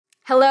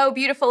Hello,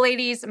 beautiful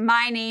ladies.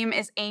 My name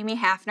is Amy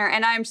Hafner,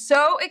 and I'm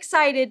so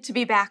excited to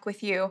be back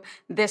with you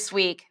this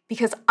week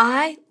because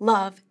I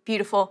love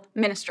beautiful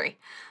ministry.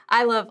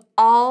 I love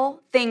all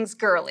things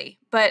girly,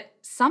 but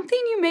something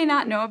you may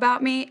not know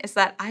about me is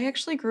that I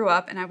actually grew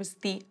up and I was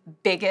the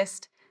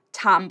biggest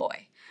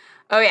tomboy.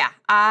 Oh yeah,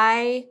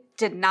 I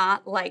did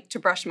not like to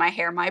brush my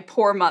hair, my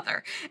poor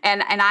mother.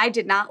 And I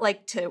did not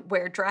like to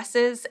wear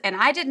dresses, and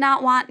I did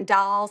not want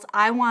dolls.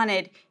 I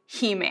wanted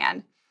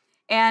He-Man.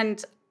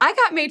 And I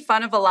got made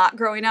fun of a lot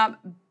growing up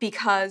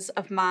because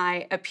of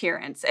my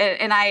appearance.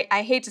 And I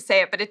hate to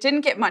say it, but it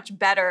didn't get much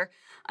better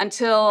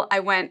until I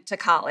went to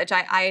college.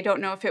 I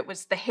don't know if it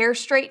was the hair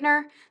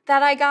straightener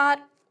that I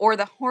got or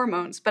the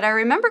hormones, but I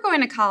remember going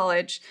to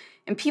college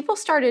and people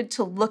started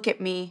to look at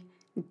me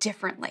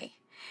differently.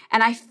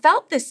 And I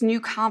felt this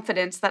new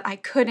confidence that I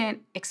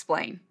couldn't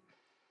explain.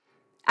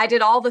 I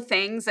did all the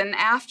things, and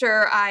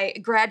after I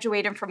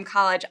graduated from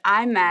college,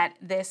 I met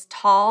this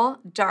tall,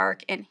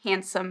 dark, and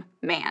handsome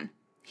man.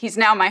 He's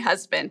now my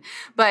husband,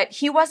 but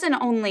he wasn't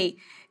only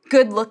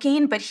good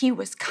looking, but he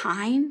was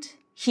kind,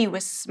 he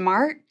was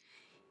smart,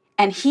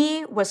 and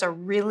he was a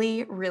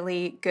really,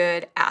 really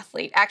good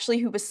athlete. Actually,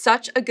 he was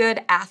such a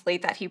good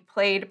athlete that he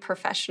played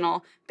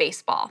professional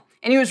baseball,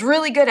 and he was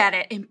really good at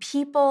it, and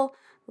people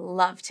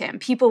loved him.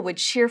 People would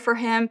cheer for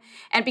him,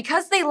 and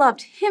because they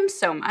loved him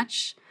so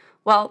much,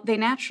 well, they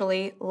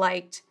naturally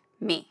liked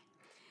me.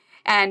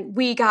 And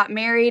we got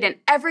married and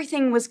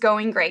everything was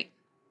going great.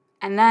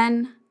 And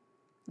then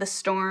the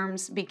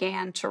storms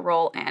began to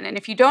roll in. And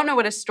if you don't know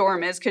what a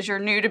storm is, because you're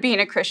new to being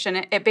a Christian,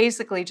 it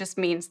basically just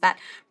means that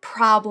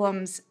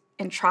problems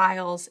and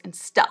trials and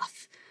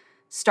stuff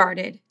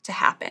started to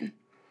happen.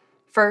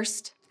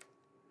 First,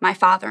 my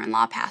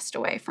father-in-law passed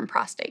away from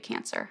prostate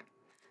cancer.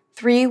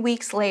 3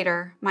 weeks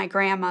later, my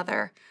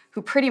grandmother,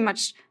 who pretty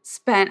much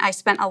I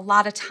spent a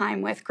lot of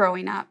time with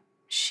growing up,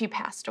 she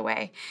passed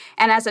away.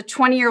 And as a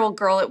 20-year-old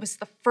girl, it was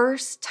the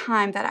first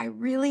time that I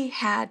really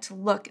had to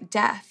look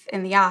death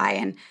in the eye,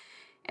 and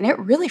it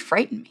really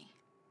frightened me.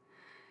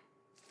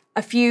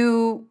 A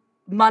few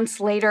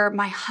months later,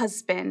 my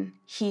husband,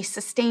 he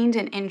sustained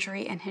an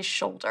injury in his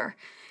shoulder,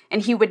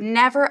 and he would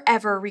never,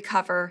 ever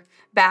recover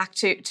back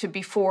to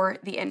before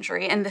the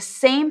injury. And the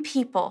same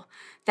people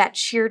that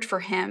cheered for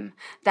him,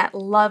 that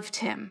loved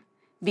him,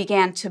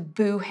 began to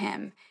boo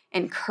him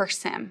and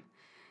curse him.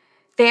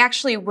 They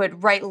actually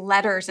would write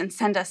letters and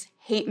send us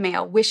hate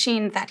mail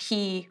wishing that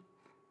he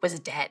was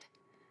dead.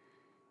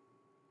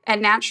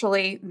 And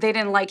naturally, they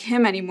didn't like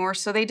him anymore,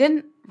 so they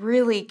didn't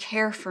really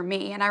care for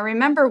me. And I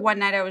remember one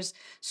night I was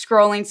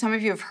scrolling, some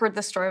of you have heard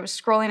the story, I was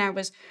scrolling, I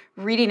was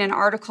reading an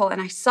article,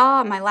 and I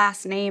saw my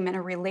last name in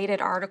a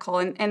related article,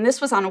 and this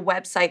was on a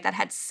website that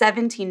had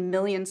 17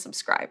 million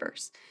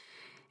subscribers.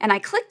 And I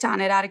clicked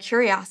on it out of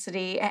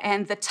curiosity,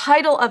 and the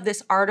title of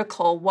this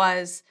article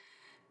was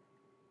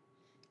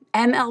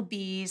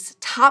MLB's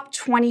Top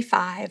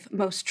 25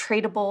 Most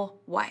Tradable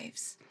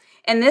Wives.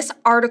 And this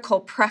article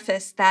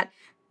prefaced that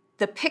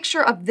the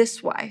picture of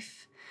this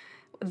wife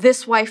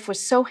was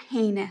so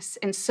heinous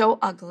and so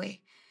ugly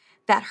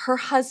that her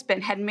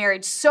husband had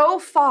married so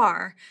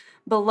far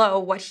below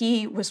what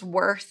he was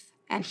worth,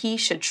 and he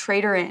should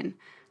trade her in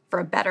for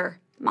a better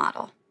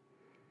model.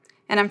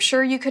 And I'm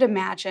sure you could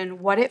imagine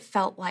what it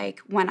felt like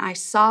when I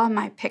saw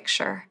my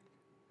picture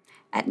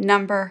at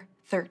number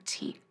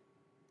 13.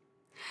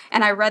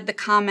 And I read the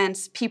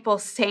comments, people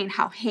saying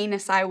how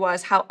heinous I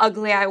was, how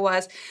ugly I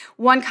was.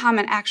 One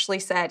comment actually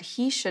said,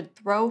 he should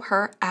throw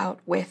her out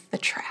with the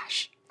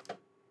trash.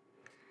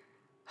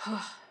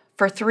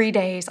 For 3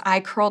 days, I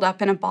curled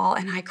up in a ball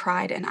and I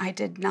cried, and I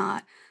did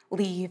not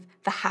leave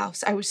the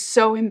house. I was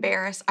so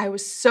embarrassed. I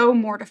was so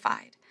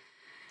mortified.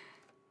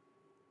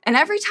 And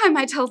every time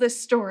I tell this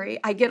story,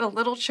 I get a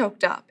little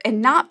choked up,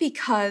 and not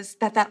because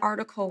that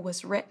article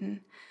was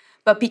written,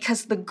 but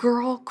because the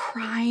girl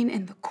crying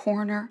in the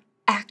corner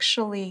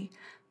actually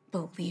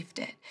believed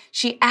it.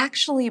 She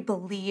actually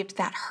believed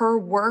that her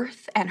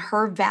worth and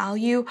her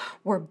value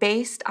were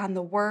based on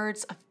the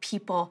words of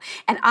people.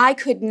 And I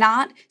could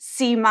not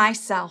see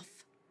myself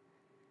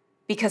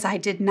because I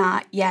did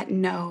not yet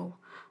know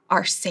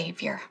our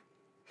Savior.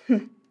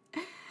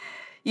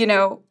 You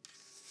know,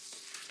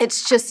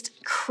 it's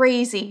just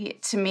crazy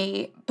to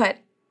me, but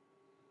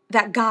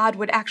that God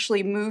would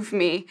actually move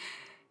me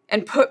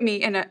and put me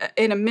in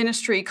a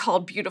ministry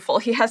called Beautiful.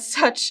 He has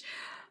such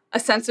a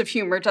sense of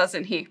humor,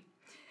 doesn't he?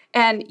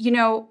 And, you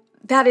know,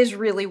 that is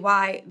really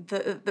why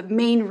the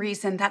main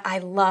reason that I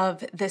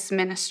love this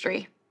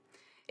ministry.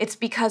 It's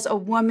because a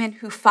woman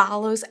who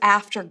follows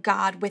after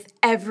God with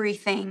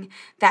everything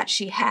that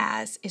she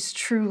has is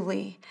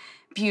truly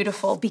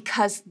beautiful,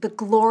 because the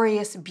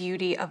glorious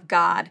beauty of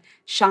God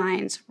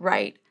shines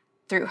right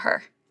through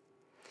her.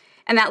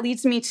 And that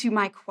leads me to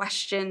my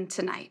question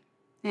tonight.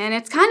 And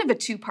it's kind of a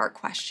two-part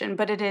question,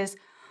 but it is,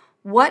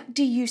 what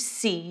do you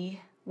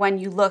see when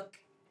you look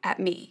at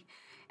me?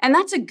 And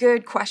that's a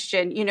good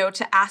question, you know,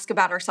 to ask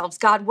about ourselves.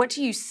 God, what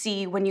do you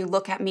see when you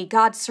look at me?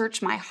 God,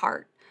 search my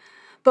heart.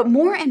 But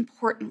more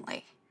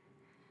importantly,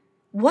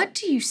 what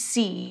do you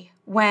see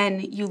when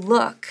you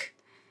look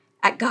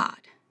at God?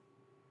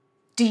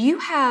 Do you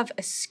have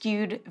a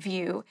skewed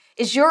view?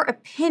 Is your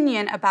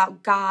opinion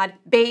about God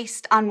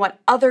based on what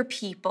other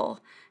people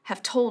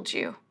have told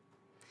you?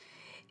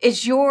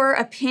 Is your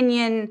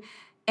opinion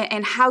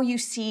and how you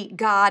see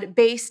God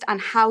based on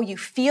how you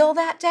feel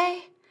that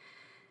day?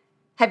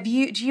 Do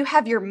you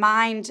have your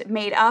mind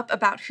made up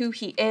about who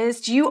he is?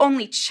 Do you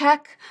only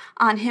check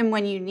on him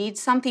when you need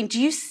something? Do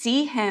you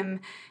see him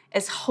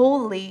as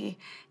holy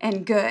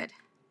and good?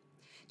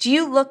 Do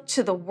you look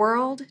to the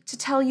world to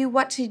tell you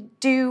what to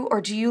do,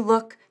 or do you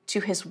look to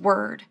his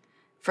word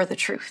for the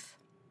truth?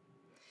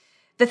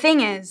 The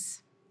thing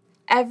is,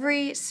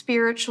 every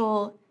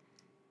spiritual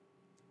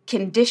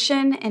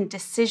condition and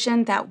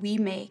decision that we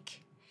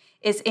make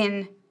is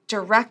in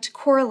direct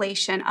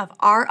correlation of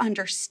our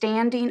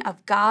understanding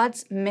of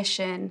God's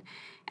mission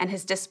and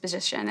his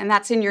disposition. And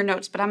that's in your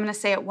notes, but I'm going to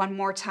say it one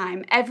more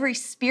time. Every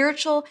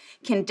spiritual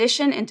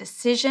condition and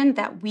decision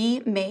that we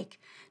make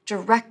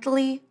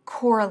directly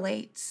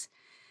correlates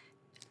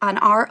on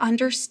our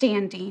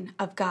understanding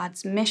of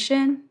God's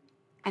mission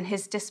and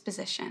his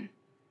disposition.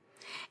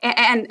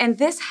 And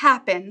this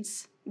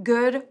happens,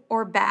 good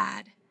or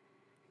bad,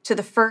 to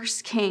the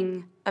first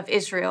king of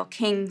Israel,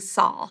 King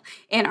Saul,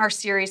 in our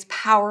series,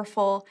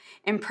 Powerful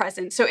and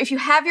Present. So if you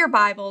have your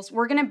Bibles,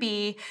 we're going to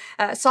be,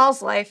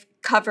 Saul's life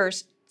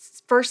covers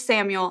 1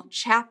 Samuel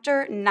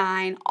chapter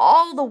 9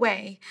 all the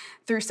way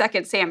through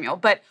 2 Samuel.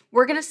 But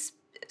we're going to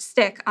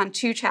stick on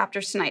two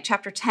chapters tonight,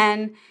 chapter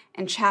 10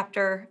 and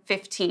chapter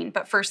 15.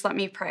 But first, let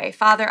me pray.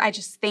 Father, I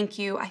just thank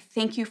you. I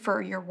thank you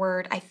for your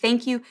word. I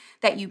thank you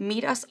that you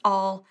meet us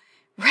all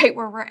right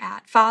where we're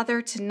at.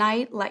 Father,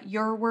 tonight, let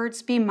your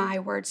words be my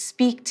words.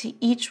 Speak to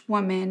each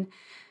woman.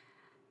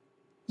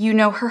 You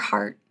know her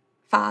heart,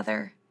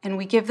 Father, and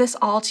we give this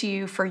all to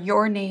you for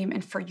your name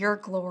and for your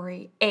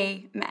glory.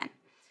 Amen.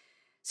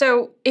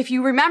 So if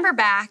you remember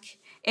back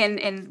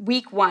in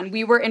week 1,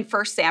 we were in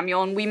 1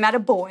 Samuel and we met a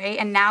boy,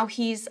 and now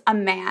he's a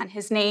man.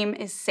 His name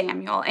is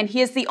Samuel, and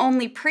he is the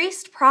only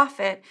priest,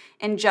 prophet,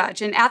 and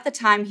judge. And at the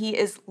time, he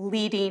is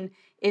leading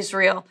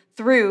Israel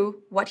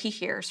through what he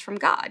hears from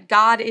God.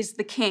 God is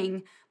the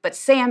king, but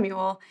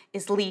Samuel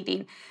is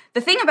leading.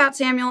 The thing about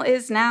Samuel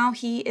is now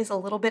he is a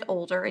little bit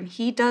older, and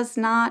he does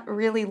not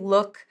really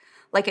look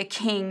like a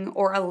king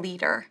or a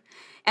leader.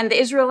 And the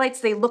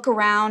Israelites, they look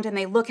around and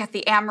they look at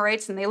the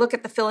Amorites and they look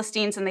at the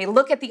Philistines and they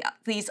look at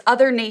these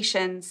other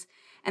nations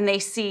and they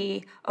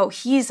see, oh,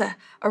 he's a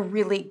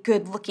really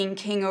good-looking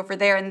king over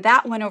there, and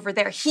that one over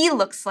there, he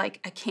looks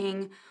like a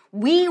king.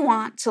 We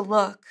want to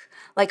look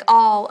like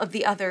all of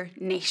the other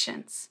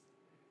nations.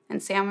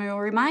 And Samuel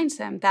reminds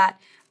them that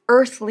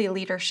earthly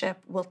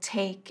leadership will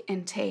take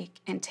and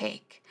take and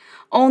take.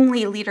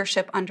 Only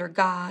leadership under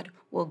God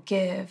will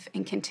give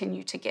and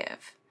continue to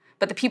give.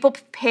 But the people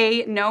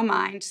pay no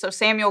mind, so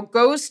Samuel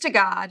goes to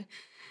God,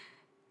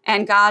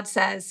 and God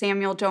says,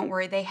 Samuel, don't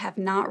worry, they have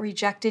not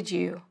rejected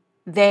you.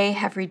 They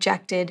have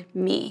rejected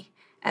me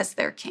as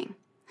their king.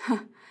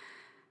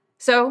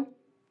 So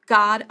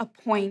God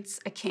appoints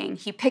a king.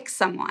 He picks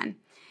someone,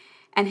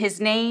 and his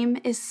name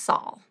is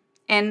Saul.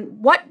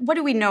 And what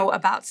do we know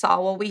about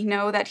Saul? Well, we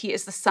know that he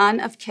is the son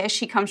of Kish.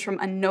 He comes from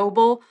a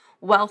noble,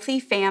 wealthy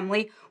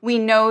family. We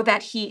know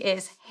that he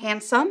is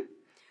handsome.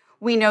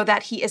 We know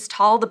that he is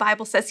tall. The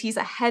Bible says he's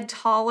a head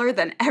taller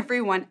than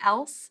everyone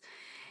else.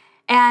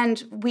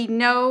 And we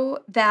know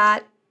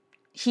that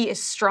he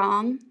is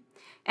strong.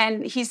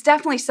 And he's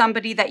definitely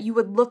somebody that you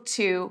would look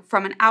to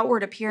from an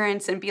outward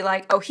appearance and be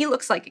like, oh, he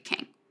looks like a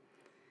king.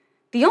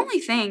 The only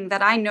thing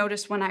that I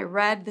noticed when I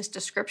read this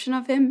description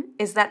of him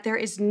is that there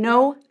is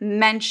no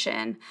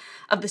mention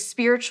of the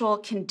spiritual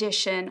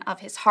condition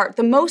of his heart.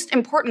 The most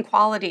important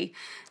quality,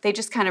 they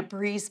just kind of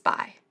breeze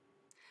by.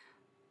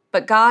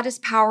 But God is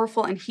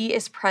powerful and he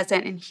is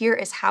present, and here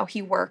is how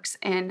he works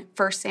in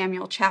 1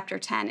 Samuel chapter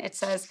 10. It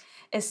says,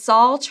 as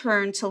Saul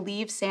turned to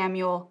leave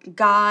Samuel,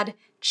 God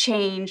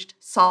changed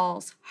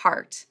Saul's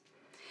heart.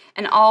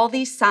 And all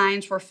these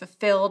signs were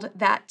fulfilled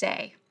that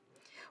day.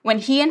 When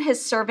he and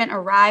his servant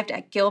arrived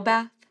at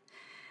Gilbeth,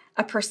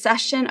 a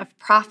procession of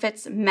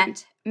prophets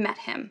met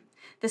him.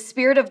 The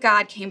Spirit of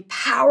God came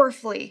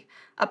powerfully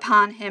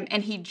upon him,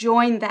 and he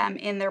joined them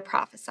in their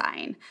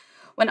prophesying.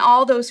 When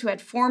all those who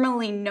had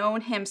formerly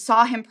known him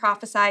saw him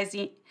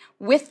prophesying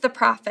with the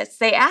prophets,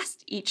 they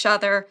asked each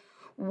other,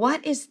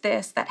 what is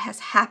this that has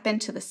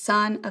happened to the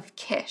son of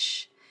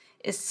Kish?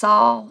 Is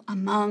Saul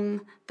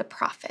among the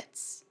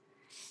prophets?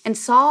 And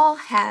Saul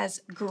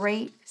has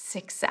great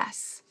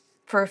success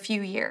for a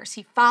few years.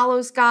 He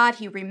follows God.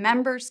 He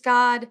remembers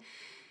God.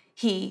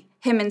 Him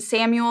and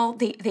Samuel,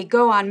 they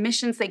go on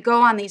missions. They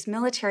go on these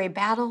military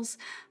battles.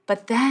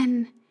 But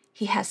then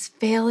he has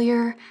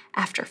failure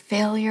after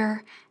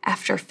failure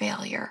after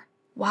failure.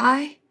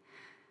 Why?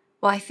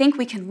 Well, I think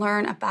we can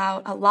learn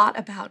a lot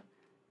about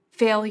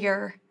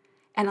failure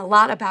and a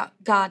lot about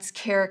God's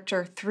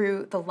character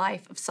through the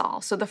life of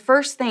Saul. So the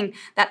first thing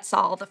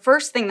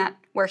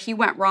where he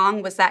went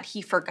wrong was that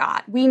he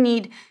forgot. We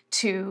need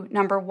to,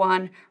 number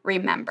one,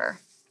 remember.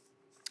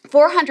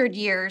 400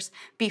 years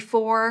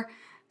before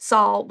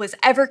Saul was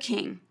ever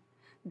king,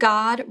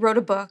 God wrote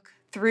a book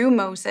through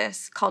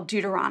Moses called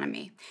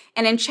Deuteronomy.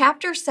 And in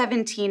chapter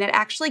 17, it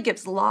actually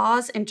gives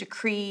laws and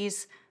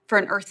decrees for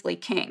an earthly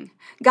king.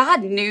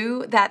 God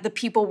knew that the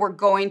people were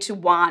going to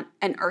want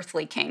an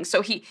earthly king.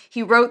 So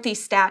he wrote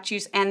these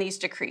statutes and these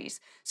decrees.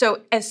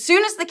 So as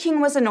soon as the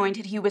king was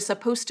anointed, he was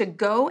supposed to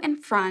go in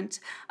front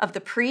of the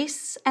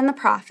priests and the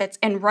prophets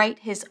and write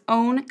his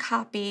own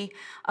copy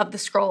of the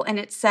scroll. And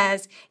it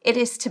says, it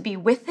is to be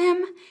with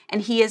him,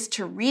 and he is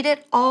to read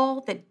it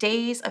all the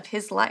days of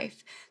his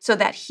life, so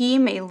that he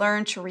may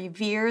learn to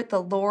revere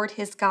the Lord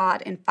his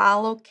God and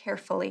follow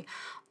carefully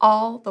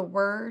all the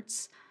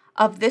words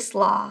of this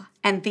law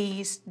and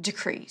these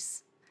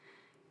decrees.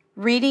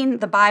 Reading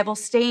the Bible,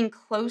 staying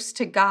close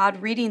to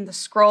God, reading the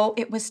scroll,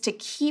 it was to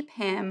keep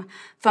him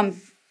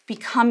from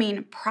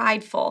becoming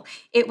prideful.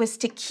 It was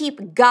to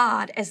keep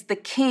God as the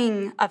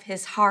king of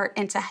his heart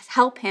and to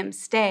help him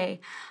stay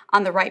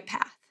on the right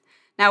path.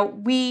 Now,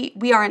 we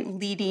aren't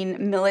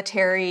leading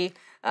military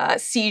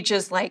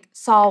sieges like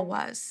Saul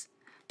was,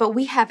 but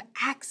we have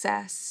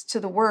access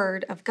to the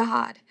word of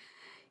God.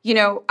 You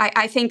know,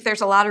 I think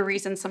there's a lot of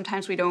reasons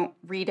sometimes we don't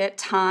read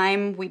it,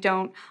 we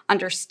don't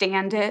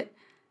understand it.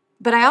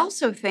 But I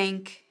also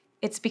think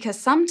it's because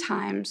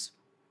sometimes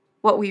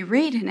what we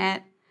read in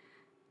it,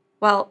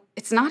 well,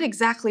 it's not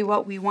exactly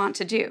what we want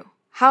to do.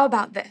 How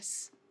about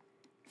this?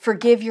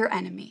 Forgive your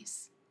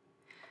enemies.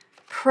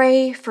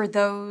 Pray for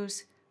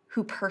those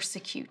who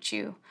persecute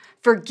you.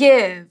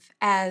 Forgive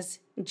as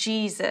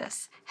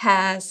Jesus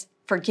has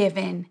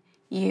forgiven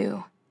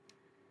you.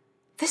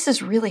 This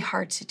is really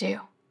hard to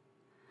do.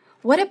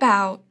 What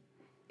about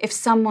if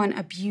someone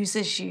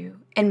abuses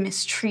you and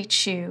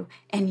mistreats you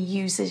and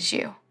uses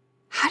you?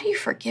 How do you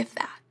forgive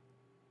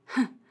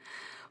that?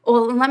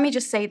 Well, let me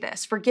just say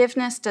this.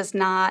 Forgiveness does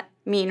not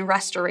mean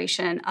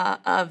restoration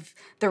of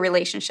the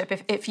relationship.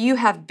 If you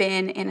have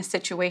been in a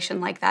situation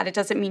like that, it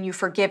doesn't mean you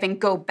forgive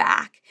and go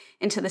back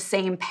into the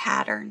same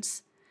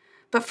patterns.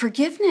 But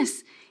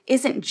forgiveness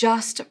isn't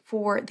just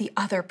for the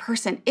other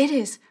person. It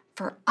is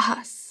for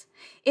us.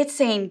 It's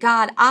saying,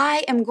 God,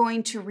 I am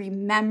going to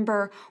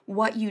remember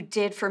what you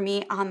did for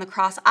me on the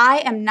cross. I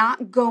am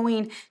not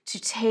going to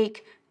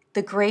take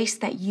the grace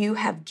that you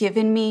have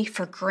given me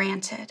for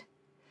granted.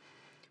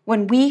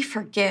 When we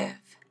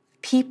forgive,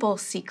 people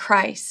see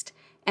Christ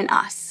in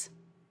us.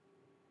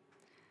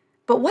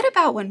 But what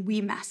about when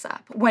we mess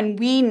up, when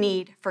we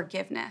need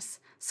forgiveness?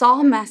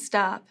 Saul messed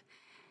up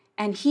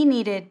and he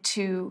needed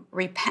to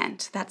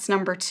repent. That's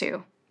number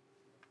 2.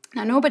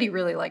 Now, nobody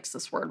really likes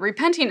this word.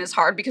 Repenting is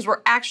hard because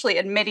we're actually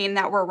admitting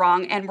that we're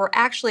wrong, and we're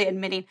actually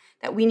admitting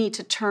that we need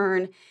to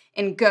turn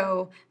and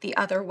go the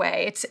other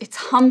way. It's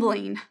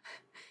humbling.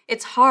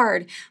 It's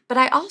hard. But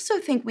I also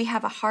think we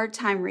have a hard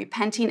time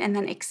repenting and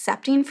then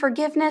accepting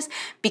forgiveness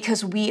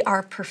because we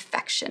are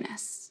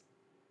perfectionists.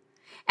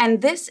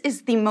 And this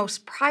is the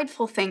most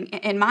prideful thing,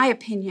 in my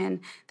opinion,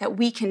 that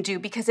we can do,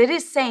 because it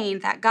is saying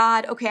that,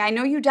 God, okay, I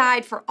know you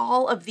died for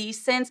all of these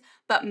sins,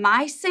 but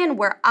my sin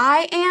where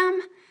I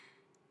am,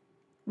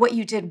 what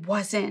you did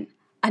wasn't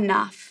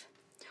enough.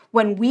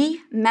 When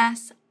we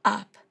mess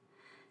up,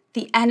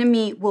 the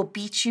enemy will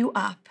beat you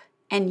up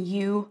and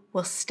you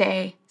will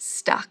stay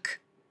stuck.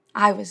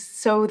 I was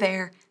so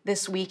there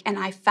this week, and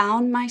I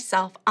found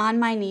myself on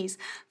my knees,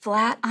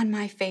 flat on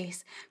my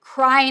face,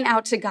 crying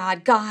out to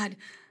God, God,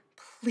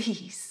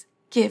 please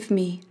give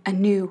me a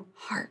new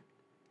heart.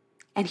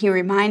 And he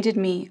reminded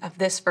me of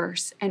this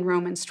verse in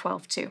Romans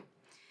 12:2.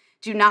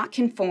 Do not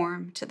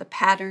conform to the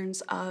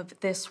patterns of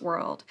this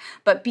world,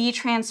 but be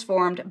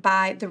transformed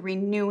by the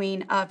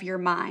renewing of your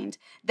mind.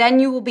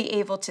 Then you will be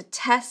able to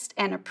test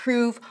and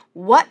approve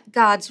what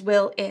God's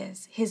will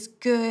is, his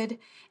good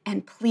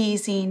and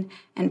pleasing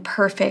and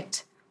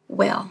perfect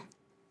will.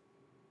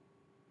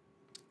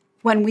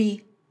 When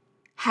we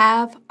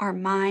have our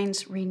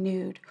minds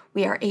renewed,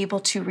 we are able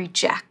to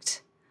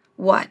reject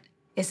what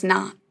is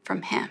not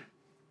from him.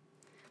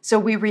 So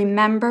we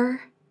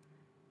remember,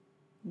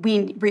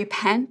 we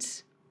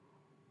repent,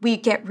 we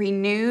get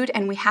renewed,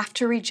 and we have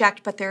to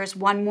reject, but there is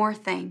one more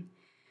thing.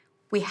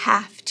 We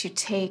have to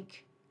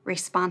take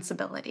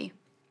responsibility.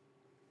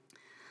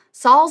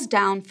 Saul's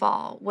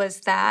downfall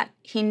was that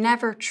he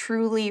never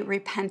truly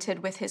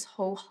repented with his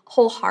whole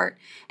heart,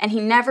 and he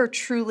never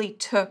truly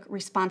took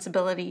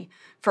responsibility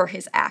for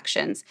his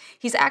actions.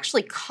 He's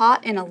actually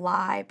caught in a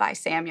lie by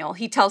Samuel.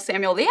 He tells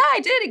Samuel, yeah, I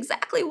did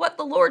exactly what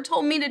the Lord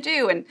told me to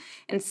do.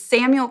 And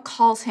Samuel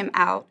calls him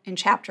out in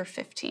chapter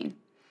 15.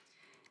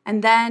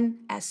 And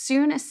then as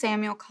soon as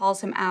Samuel calls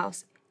him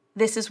out,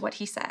 this is what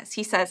he says.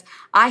 He says,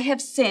 I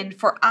have sinned,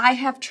 for I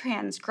have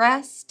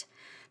transgressed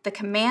the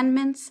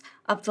commandments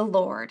of the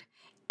Lord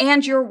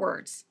and your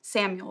words,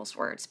 Samuel's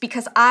words,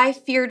 because I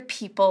feared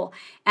people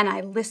and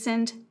I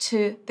listened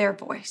to their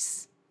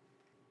voice.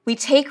 We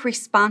take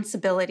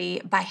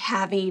responsibility by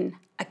having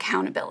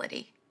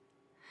accountability.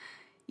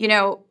 You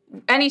know,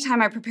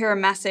 anytime I prepare a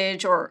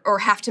message or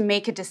have to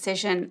make a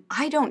decision,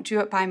 I don't do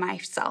it by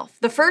myself.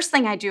 The first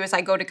thing I do is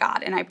I go to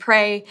God and I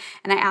pray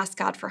and I ask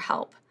God for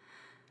help.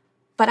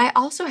 But I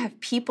also have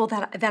people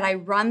that I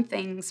run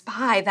things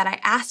by, that I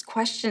ask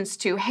questions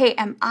to. Hey,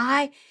 am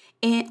I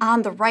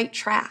on the right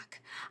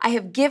track? I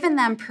have given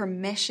them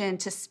permission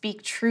to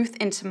speak truth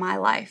into my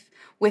life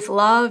with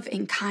love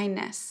and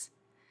kindness.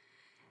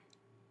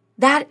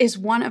 That is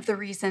one of the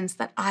reasons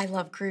that I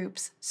love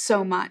groups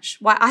so much,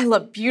 why I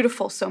love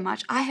Beautiful so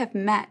much. I have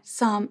met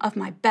some of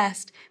my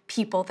best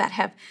people that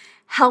have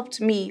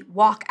helped me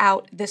walk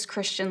out this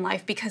Christian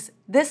life, because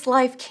this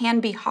life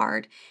can be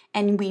hard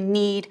and we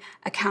need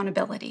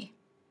accountability.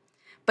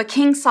 But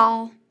King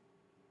Saul,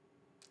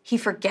 he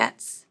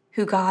forgets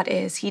who God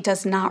is. He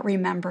does not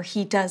remember.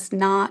 He does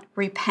not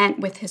repent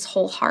with his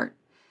whole heart.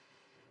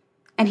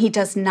 And he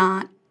does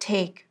not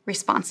take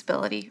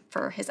responsibility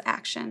for his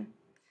action.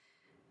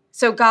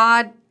 So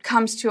God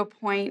comes to a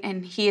point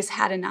and he has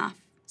had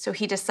enough. So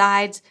he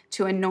decides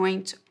to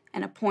anoint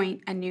and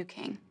appoint a new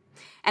king.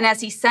 And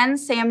as he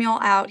sends Samuel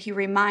out, he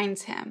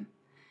reminds him,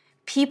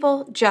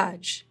 people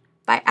judge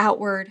by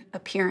outward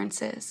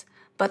appearances,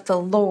 but the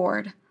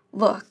Lord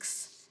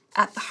looks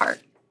at the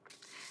heart.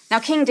 Now,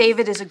 King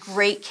David is a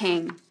great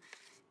king.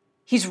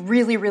 He's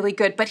really, really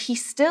good, but he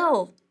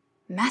still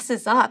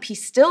messes up. He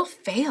still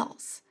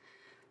fails.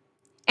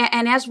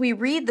 And as we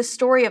read the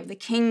story of the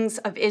kings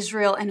of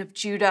Israel and of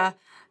Judah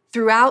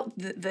throughout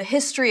the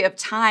history of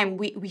time,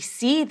 we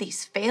see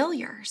these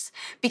failures.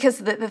 Because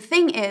the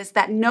thing is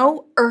that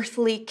no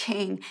earthly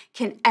king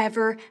can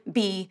ever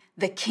be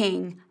the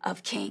King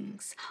of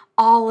Kings.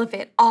 All of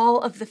it, all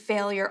of the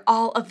failure,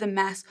 all of the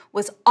mess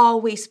was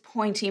always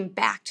pointing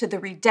back to the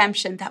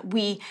redemption that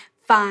we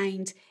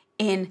find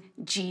in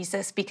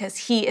Jesus,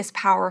 because he is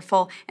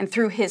powerful, and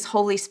through his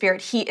Holy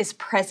Spirit, he is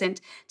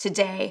present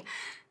today.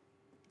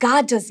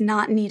 God does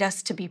not need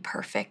us to be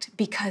perfect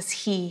because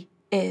he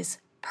is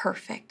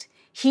perfect.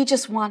 He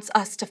just wants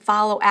us to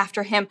follow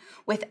after him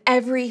with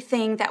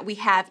everything that we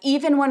have,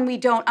 even when we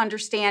don't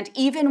understand,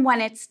 even when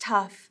it's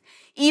tough,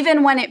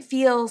 even when it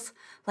feels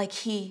like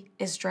he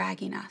is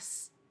dragging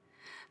us.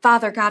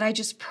 Father God, I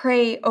just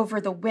pray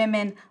over the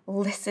women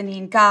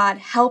listening. God,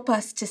 help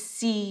us to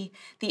see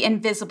the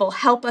invisible.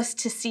 Help us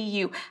to see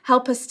you.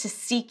 Help us to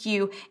seek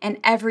you in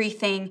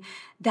everything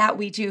that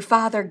we do.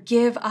 Father,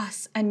 give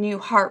us a new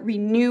heart,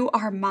 renew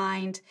our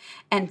mind,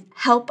 and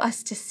help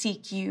us to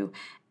seek you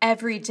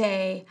every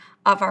day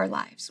of our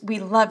lives. We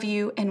love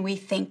you and we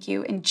thank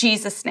you. In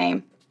Jesus'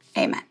 name,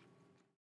 amen.